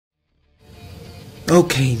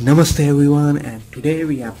Okay, namaste everyone, and today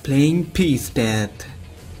we are playing Peace Death.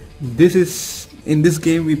 In this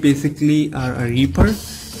game we basically are a reaper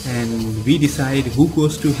and we decide who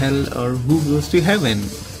goes to hell or who goes to heaven.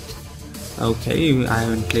 Okay, I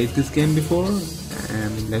haven't played this game before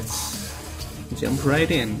and let's jump right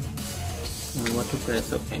in. What to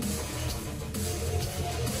press?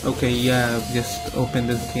 Okay, yeah, just open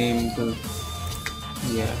this game.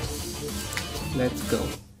 Yeah, let's go.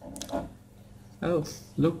 Oh,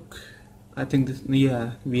 look, I think we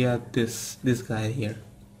have this guy here,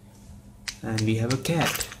 and we have a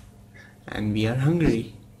cat, and we are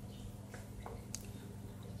hungry,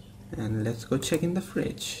 and let's go check in the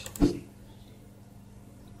fridge.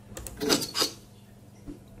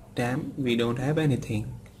 Damn, we don't have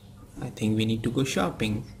anything. I think we need to go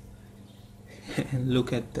shopping. And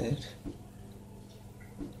look at that,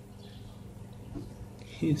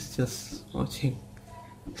 he's just watching.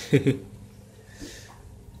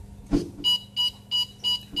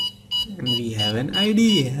 And we have an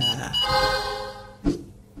idea.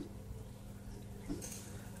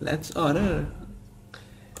 Let's order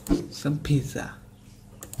some pizza.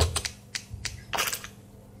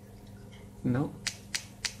 No.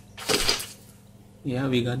 Yeah,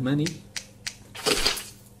 we got money.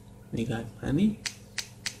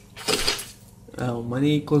 Oh,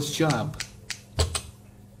 money equals job.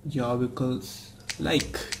 Job equals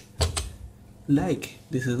like.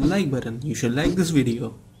 This is the like button. You should like this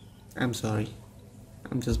video. I'm sorry,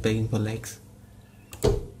 I'm just begging for likes.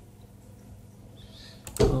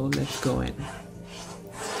 Oh, let's go in.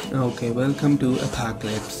 Okay, welcome to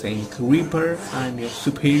Apocalypse, saying Reaper, I'm your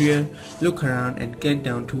superior. Look around and get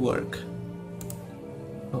down to work.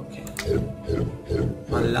 Okay.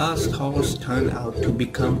 My last horse turned out to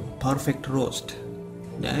become perfect roast.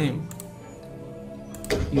 Damn.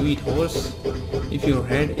 You eat horse? If your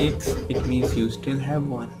head aches, it means you still have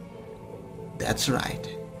one. That's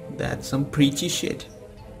right. That's some preachy shit.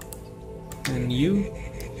 And you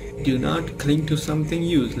do not cling to something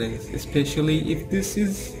useless, especially if this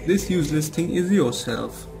useless thing is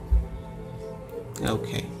yourself.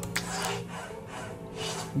 Okay.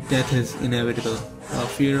 Death is inevitable. Our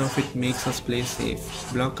fear of it makes us play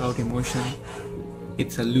safe. Block out emotion.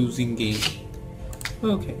 It's a losing game.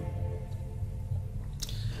 Okay.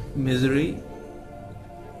 Misery.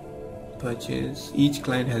 Purchase. Each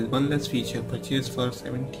client has one less feature. Purchase for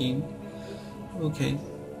 17. Okay.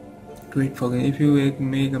 Great for game. If you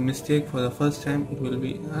make a mistake for the first time, it will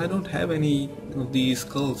be. I don't have any of these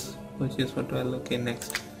skulls. Purchase for 12. Okay,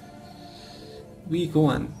 next. Week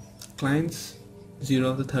 1. Clients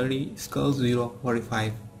 0 to 30. Skulls 0 to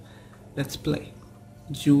 45. Let's play.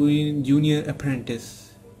 Junior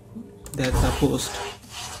apprentice. That's a post.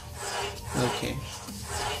 Okay.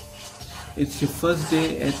 It's your first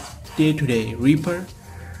day today, Reaper.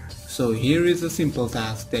 So here is a simple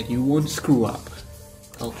task that you won't screw up.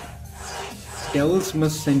 Okay. Devils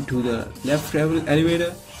must send to the left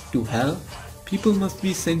elevator to hell. People must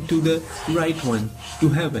be sent to the right one to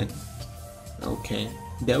heaven. Okay.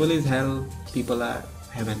 Devil is hell. People are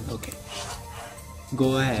heaven. Okay.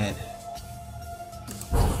 Go ahead.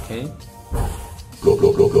 Okay.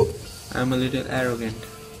 Go. I'm a little arrogant.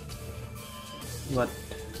 What?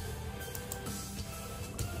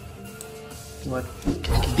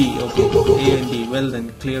 D, okay. A and D, well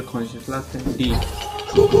then, clear conscious. Last time, D.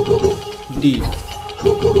 D.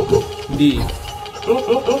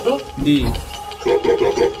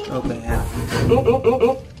 Okay, yeah.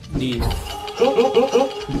 D.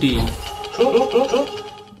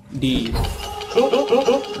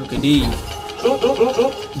 Okay,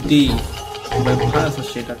 D. Vampires and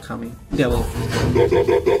shit are coming. Devil.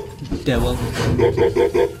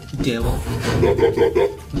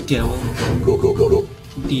 Go.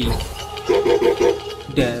 D.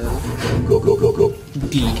 Devil.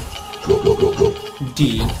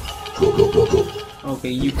 D. Okay,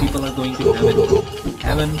 you people are going to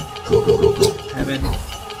heaven.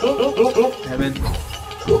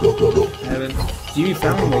 Jimmy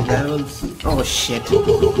Fallon was devils. Oh shit.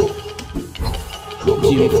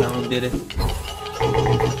 Jimmy Fallon did it.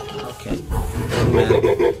 Okay.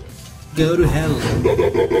 Go to hell.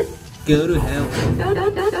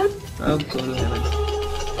 Oh, go to heaven.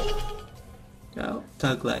 Oh,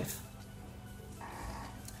 thug life.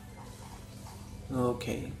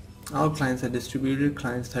 Okay. All clients are distributed.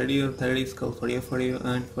 Clients 30 or 30, skull 40 or 40,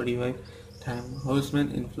 earned 45 time.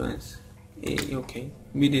 Horseman influence. Okay.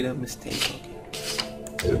 We did a mistake.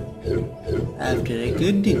 Okay. After a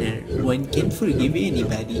good dinner, one can forgive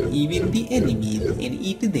anybody, even the enemies, and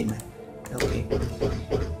eat them. Okay.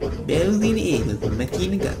 Bells in able,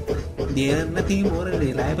 machine gun. They are nothing more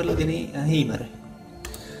reliable than a hammer.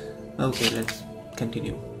 Okay, let's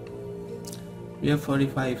continue. We have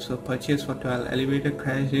 45, so purchase for 12. Elevator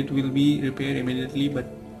crash, it will be repaired immediately, but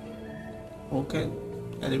okay,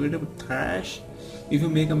 elevator crash. If you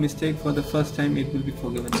make a mistake for the first time, it will be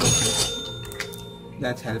forgiven. Okay,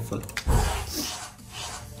 that's helpful.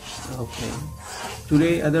 Okay,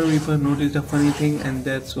 today other Reaper noticed a funny thing, and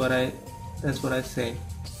that's what I say.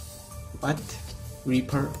 What?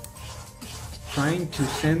 Reaper trying to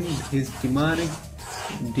send his demonic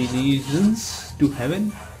denizens to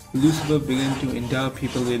heaven? Lucifer began to endow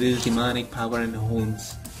people with his demonic power and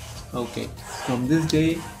horns. Okay, from this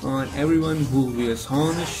day on, everyone who wears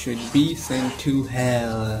horns should be sent to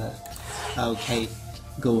hell. Okay,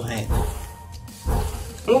 go ahead.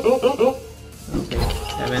 Okay,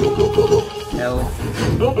 heaven, hell,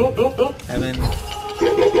 heaven, hell,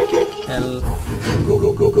 hell, hell, hell,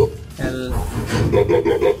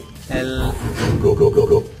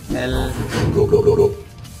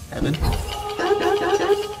 heaven, hell,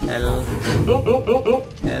 hell,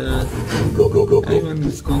 everyone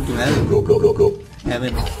is going to hell,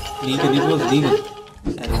 heaven, legal, it was legal,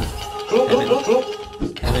 heaven,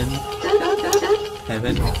 heaven,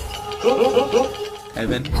 heaven,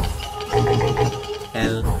 heaven,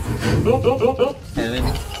 hell, heaven, hell, hell, heaven, hell,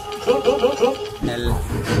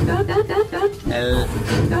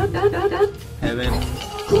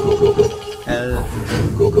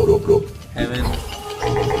 heaven,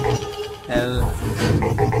 hell,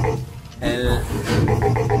 hell,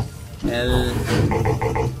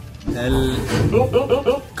 hell.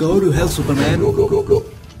 Go to hell, Superman.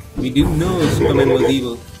 We didn't know Superman was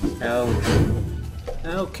evil. Hell.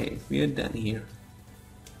 Okay, we are done here.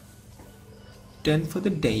 Done for the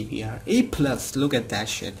day. We are A+. Look at that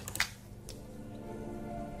shit.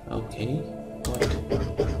 Okay,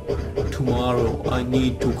 what? Tomorrow I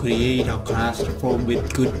need to create a classroom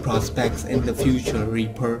with good prospects in the future,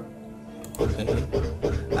 Reaper. Okay,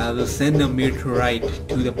 I will send a meteorite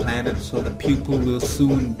to the planet so the people will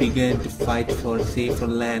soon begin to fight for safer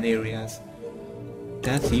land areas.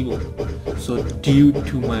 That's evil. So due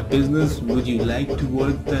to my business, would you like to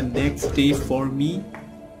work the next day for me?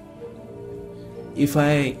 If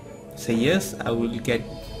I say yes, I will get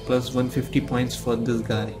plus 150 points for this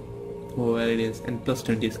guy, whoever it is, and plus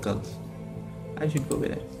 20 skulls. I should go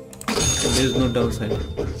with it. And there is no downside.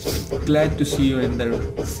 Glad to see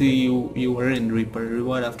you you were in Reaper.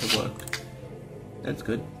 Reward after work. That's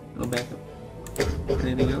good. No backup.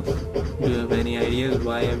 Anything else? Do you have any ideas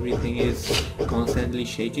why everything is constantly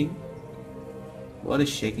shaking? What is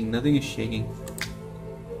shaking? Nothing is shaking.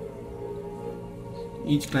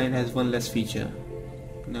 Each client has one less feature.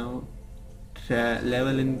 No.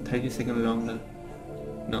 Level in 30 seconds longer.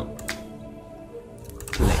 No.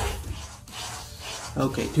 Play.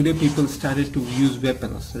 Okay, today people started to use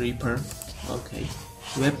weapons. Reaper. Okay.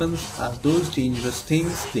 Weapons are those dangerous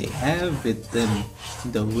things they have with them.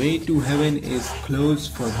 The way to heaven is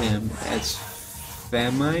closed for them, as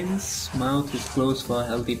famine's mouth is closed for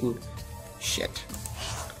healthy food. Shit.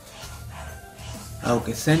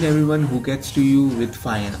 Okay, send everyone who gets to you with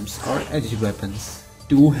firearms or edged weapons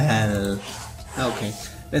to hell. Okay,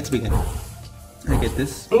 let's begin. I get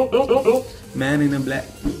this. Man in a black.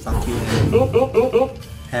 Fuck you, hell.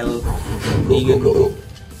 Hell. Vegan.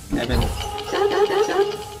 Heaven.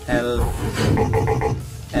 Hell.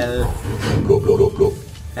 Hell.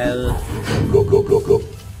 Hell.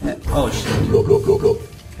 Oh shit.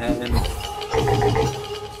 Heaven.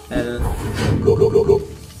 Hell.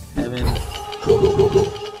 Heaven. Hell.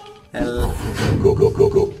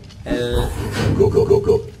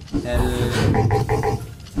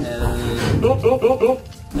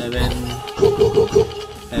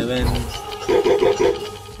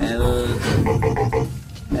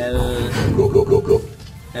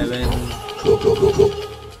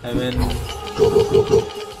 Heaven. Hell. Heaven.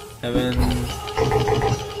 Heaven. Heaven.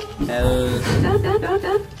 Hell.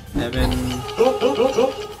 Heaven.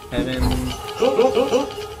 Heaven.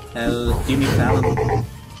 Hell. Jimmy Fallon.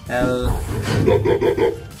 Hell.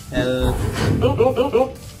 Hell.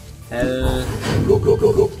 Hell.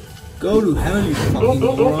 Go to hell, you fucking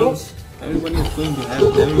morons. Everyone is going to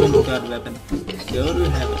hell. Everyone who got a weapon. Go to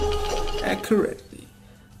heaven. Accurately.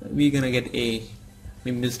 We're gonna get A.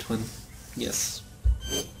 We missed one. Yes.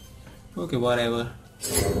 Okay, whatever.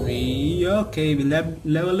 We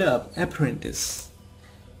level up. Apprentice.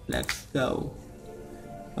 Let's go.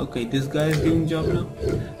 Okay, this guy is doing job now.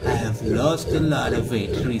 I have lost a lot of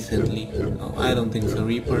weight recently. Oh, I don't think so,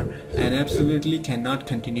 Reaper. And absolutely cannot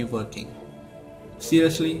continue working.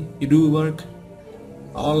 Seriously, you do work?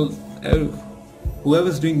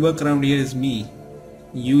 Whoever's doing work around here is me.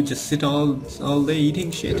 You just sit all day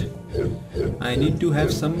eating shit. I need to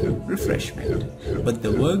have some refreshment, but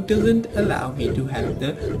the work doesn't allow me to have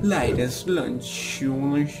the lightest lunch.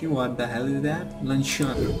 What the hell is that?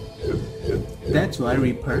 Luncheon. That's why,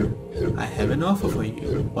 Reaper, I have an offer for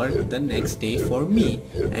you. Work the next day for me,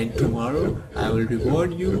 and tomorrow I will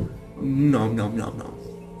reward you. Nom nom nom nom.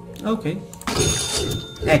 Okay.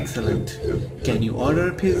 Excellent. Can you order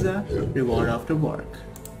a pizza? Reward after work.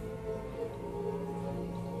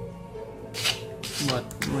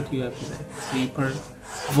 What you have to say? Reaper,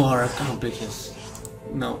 war accomplishes.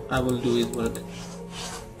 Now I will do his work.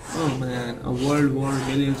 Oh man, a world war,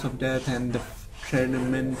 millions of death, and the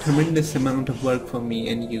tremendous amount of work for me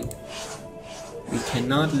and you. We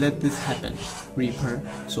cannot let this happen, Reaper,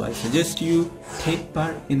 so I suggest you take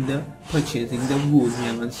part in the purchasing the wood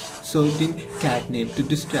melons soaked in catnip to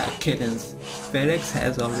distract kittens. FedEx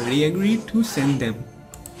has already agreed to send them.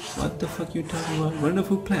 What the fuck you talking about?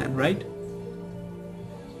 Wonderful plan, right?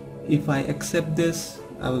 If I accept this,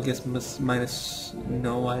 I will guess minus.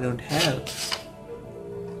 No, I don't have.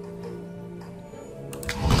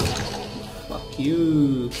 Fuck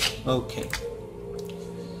you. Okay.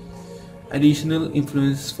 Additional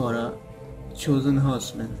influence for a chosen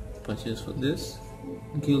horseman. Purchase for this.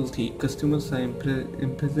 Guilty. Customers are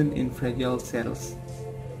imprisoned in fragile cells.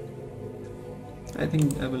 I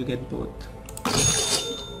think I will get both.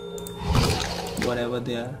 Whatever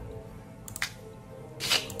they are.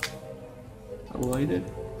 Avoided.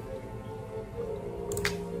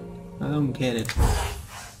 I don't get it.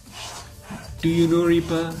 Do you know,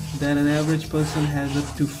 Reaper, that an average person has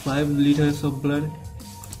up to 5 liters of blood?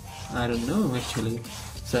 I don't know actually.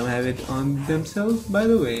 Some have it on themselves, by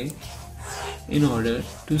the way. In order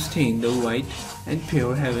to stay in the white and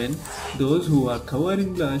pure heaven, those who are covered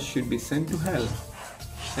in blood should be sent to hell.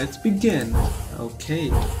 Let's begin. Okay.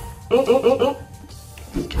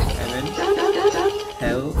 Heaven.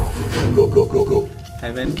 Hell.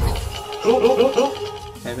 Heaven.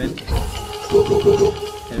 Heaven. Heaven.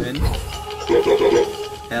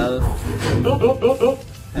 Hell.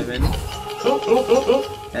 Heaven. Hell. Heaven.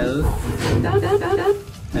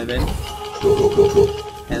 Hell.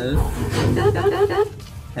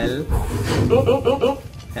 Hell.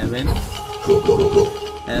 Heaven.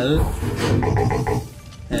 Hell.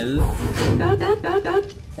 Hell.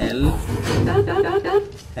 Hell.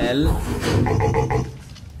 Hell.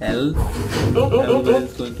 Hell. Everybody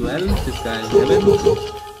is going to hell. This guy is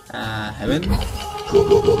heaven. Heaven.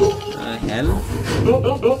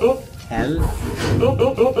 Hell. Hell.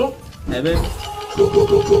 Heaven.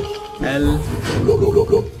 Hell.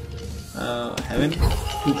 Heaven.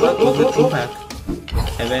 Tupac was it Tupac?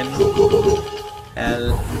 Heaven. Hell.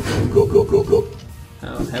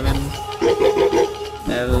 Heaven.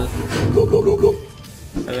 Hell.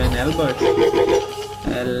 Heaven. Albert.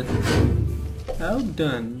 Hell. Well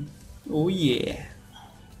done. Oh yeah.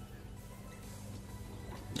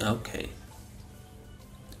 Okay.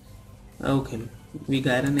 Okay. We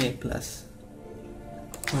got an A+.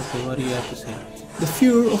 Okay, what do you have to say? The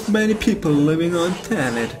fear of many people living on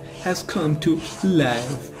planet has come to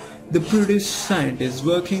life. The British scientists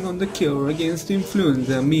working on the cure against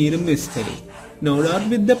influenza made a mistake. No doubt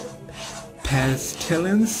with the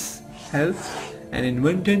pestilence help and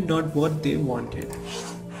invented not what they wanted.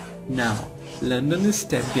 Now, London is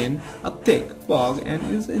stepped in a thick fog and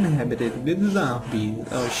is inhabited with zombies.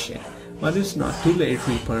 Oh shit. But it's not too late,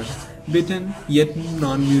 Reaper. Bitten yet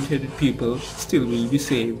non-mutated people still will be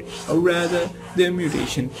saved, or rather their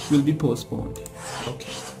mutation will be postponed.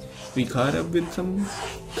 Okay. We caught up with some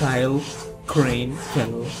Kyle Crane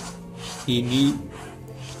fellow. He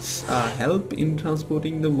needs our help in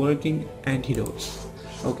transporting the working antidotes.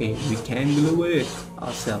 Okay, we can deliver it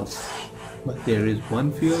ourselves. But there is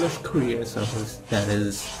one fearless courier service that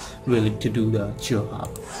is willing to do the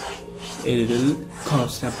job. It will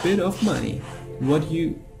cost a bit of money. What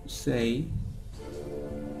you say?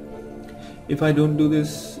 If I don't do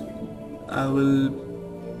this, I will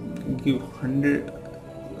give 100.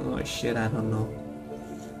 Oh shit, I don't know.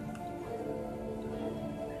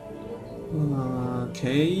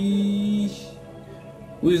 Okay.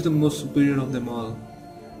 Who is the most superior of them all?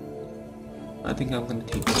 I think I'm gonna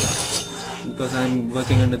take it because I'm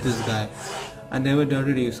working under this guy. I never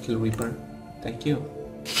doubted your skill, Reaper. Thank you.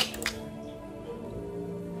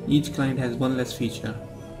 Each client has one less feature.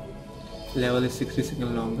 Level is 60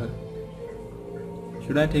 seconds longer.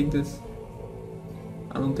 Should I take this?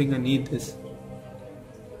 I don't think I need this.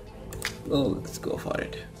 Oh, let's go for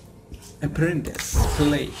it. Apprentice,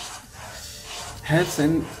 play. Hats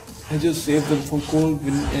and edges save them from cold,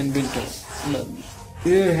 wind and winter. But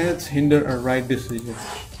their hats hinder a right decision.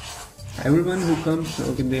 Everyone who comes,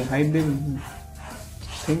 okay, they hide their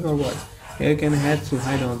thing or what? Hair can hats to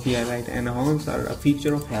hide on the right, and horns are a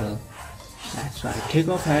feature of hell. That's right. Take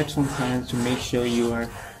off hats on plans to make sure you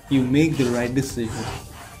make the right decision.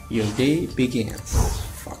 Your day begins.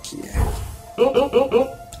 Fuck yeah.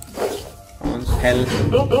 Horns, hell,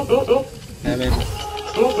 heaven,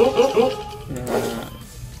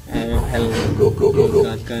 hell,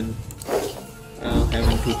 got gun.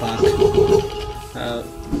 Heaven, Tupac. Go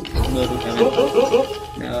to heaven.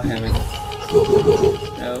 No, heaven.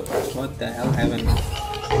 Oh, what the hell, heaven?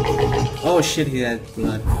 Oh shit, he has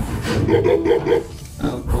blood.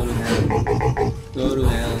 Oh, go to hell. Go to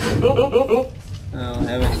hell. Oh,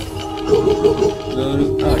 heaven. Go to...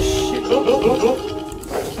 Oh shit.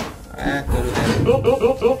 Ah, go to hell.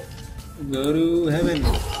 Go to heaven.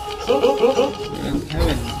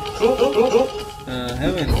 Heaven.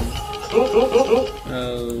 Heaven. Oh,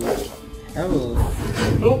 hell.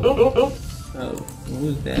 Oh,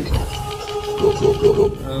 who's that?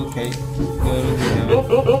 Okay, go to heaven.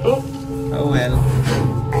 Oh hell.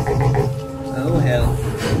 Oh hell.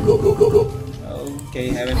 Okay,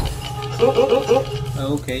 heaven.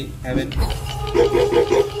 Okay, heaven.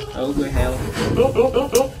 Oh, go hell.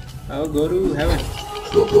 Oh, go to heaven.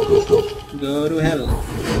 Go to hell.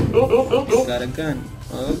 Got a gun.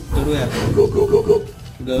 Oh, go to hell.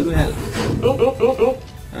 Go to hell.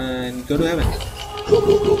 And go to heaven. Go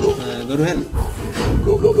to hell.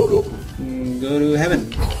 Go to heaven.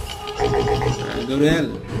 Go to hell.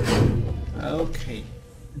 Okay.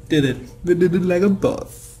 Did it. We did it like a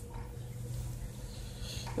boss.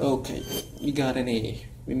 Okay. We got an A.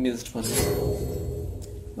 We missed one.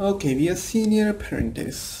 Okay, we are senior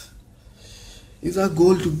apprentice. Is our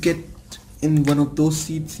goal to get in one of those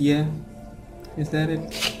seats? Yeah. Is that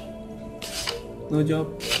it? No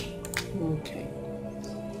job? Okay.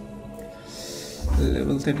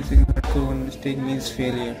 Level 36, so one mistake means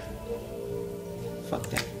failure. Fuck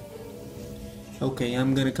that. Okay,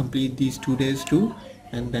 I'm gonna complete these 2 days too,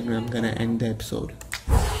 and then I'm gonna end the episode.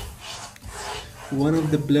 One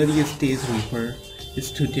of the bloodiest days, Reaper,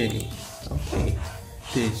 is today. Okay,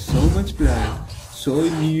 there's so much blood, so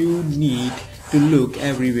you need to look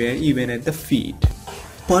everywhere, even at the feet.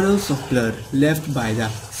 Puddles of blood left by the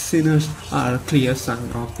sinners are a clear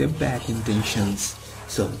sign of their bad intentions.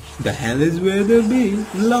 So, the hell is where they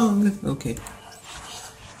belong. Okay,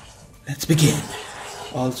 let's begin.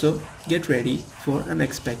 Also, get ready for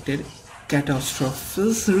unexpected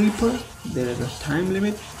catastrophes, Reaper. There is a time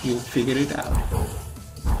limit, you'll figure it out.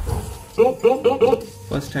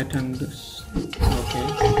 First I turn this. Okay.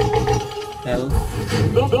 Hell.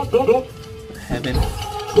 Heaven.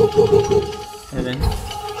 Heaven.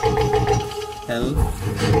 Hell.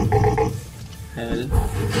 Hell.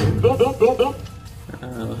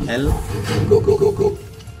 Hell.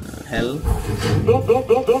 Hell.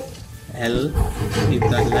 Hell. You've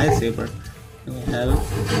got lightsaber. Hell.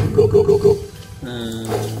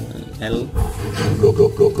 Hell.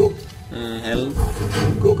 Hell.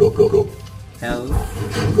 Hell.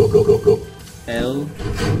 Hell.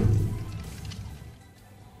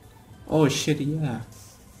 Oh shit, yeah.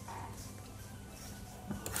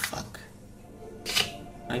 Fuck.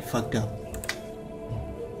 I fucked up.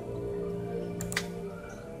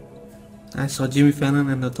 I saw Jimmy Fallon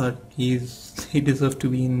and I thought he deserved to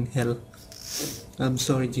be in hell. I'm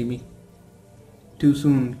sorry, Jimmy. Too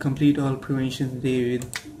soon. Complete all preventions day with...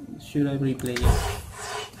 Should I replay it?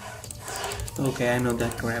 Okay, I know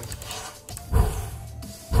that crap.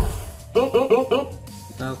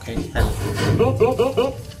 Okay, hell.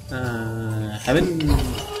 Heaven.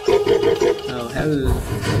 Oh, hell.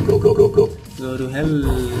 Go to hell.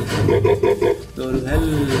 Go to hell.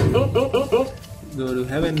 Go to heaven. Go to hell. Go to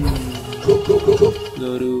heaven. Go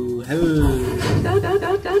to hell.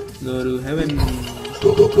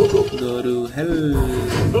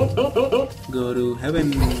 Go to heaven.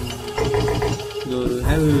 Go to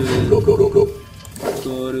hell. Go to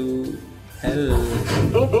hell.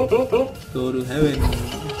 Go to heaven.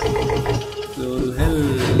 Go to hell.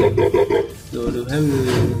 Go to hell.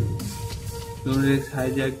 Lunatic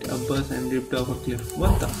hijacked a bus and ripped off a cliff.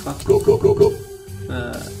 What the fuck?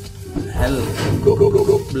 Hell.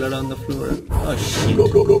 Blood on the floor. Oh shit.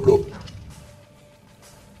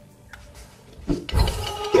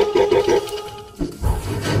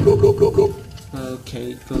 Okay,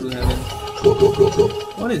 go to heaven.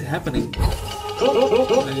 What is happening?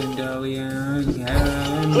 Legendary heaven.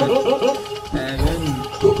 Heaven.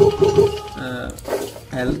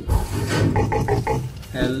 Hell.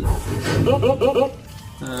 Hell.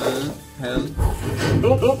 Hell.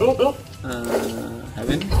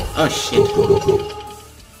 Heaven. Oh shit.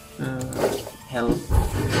 Hell.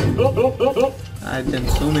 I've done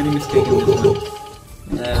so many mistakes in this one.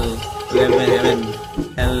 hell, heaven,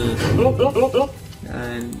 hell,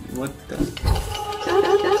 and what the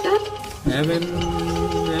heaven,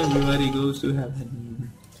 everybody goes to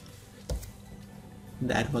heaven.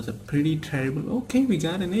 That was a pretty terrible. Okay, we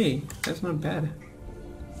got an A. That's not bad.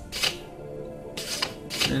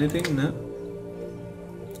 Anything? No.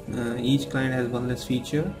 Each client has one less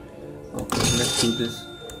feature. Okay, let's do this.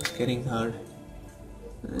 It's getting hard.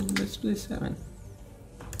 And let's play 7.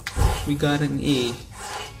 We got an A.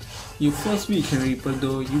 You first weekend Reaper,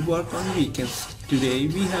 though you work on weekends. Today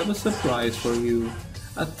we have a surprise for you.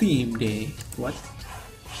 A theme day. What?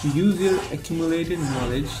 Use your accumulated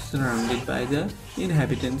knowledge surrounded by the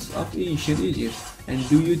inhabitants of ancient Egypt and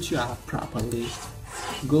do your job properly.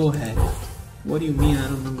 Go ahead. What do you mean? I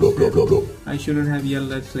don't understand. I shouldn't have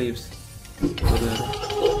yelled at slaves.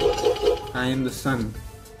 I am the sun.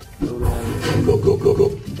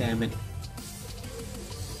 Damn it.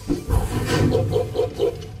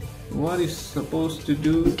 What is supposed to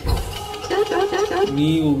do?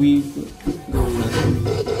 Me, we go.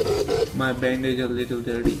 My bandage a little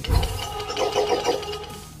dirty.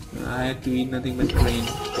 I had to eat nothing but grain.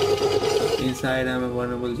 Inside I'm a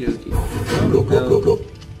vulnerable jerky.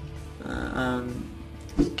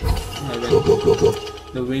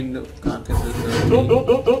 The wind carcasses.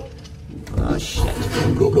 Oh shit.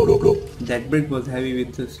 That brick was heavy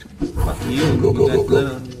with this. Fuck you. You got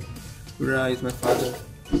blood on you. Ra is my father.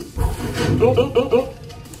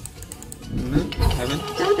 Heaven.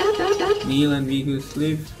 Kneel and we go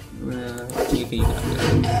sleep.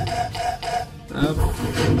 Up.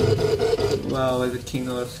 Wow, as a king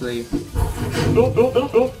or a slave.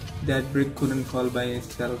 That brick couldn't fall by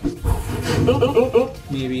itself.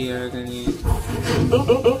 Maybe I can use.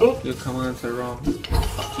 Your commands are wrong.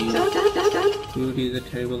 Fuck you. Duty is a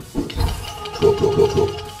terrible force.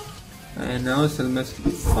 And now Sylvester.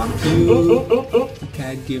 Fuck you. A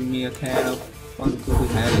cat give me a cat of fun go to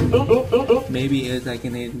hell. Maybe as I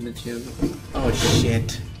can aid in the children. Oh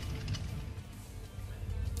shit.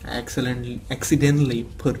 I accidentally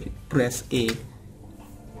press A.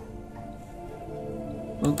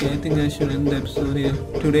 Okay, I think I should end the episode here.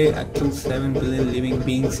 Today I killed 7 billion living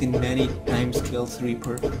beings in many timescales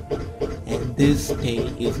Reaper. And this day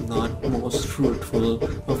is not most fruitful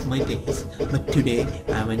of my days. But today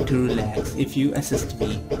I want to relax. If you assist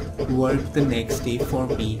me, work the next day for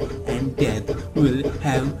me, and death will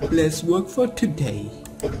have less work for today.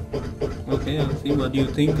 Okay, I'll see what you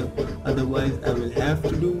think. Otherwise I will have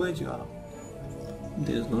to do my job.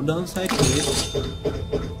 There's no downside to it.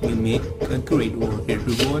 You make a great work. It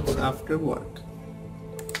rewards after work.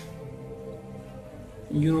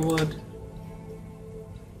 You know what?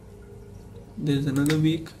 There's another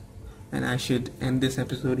week and I should end this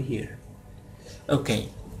episode here. Okay,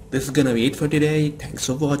 this is gonna be it for today. Thanks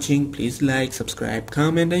for watching. Please like, subscribe,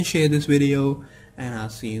 comment and share this video, and I'll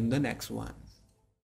see you in the next one.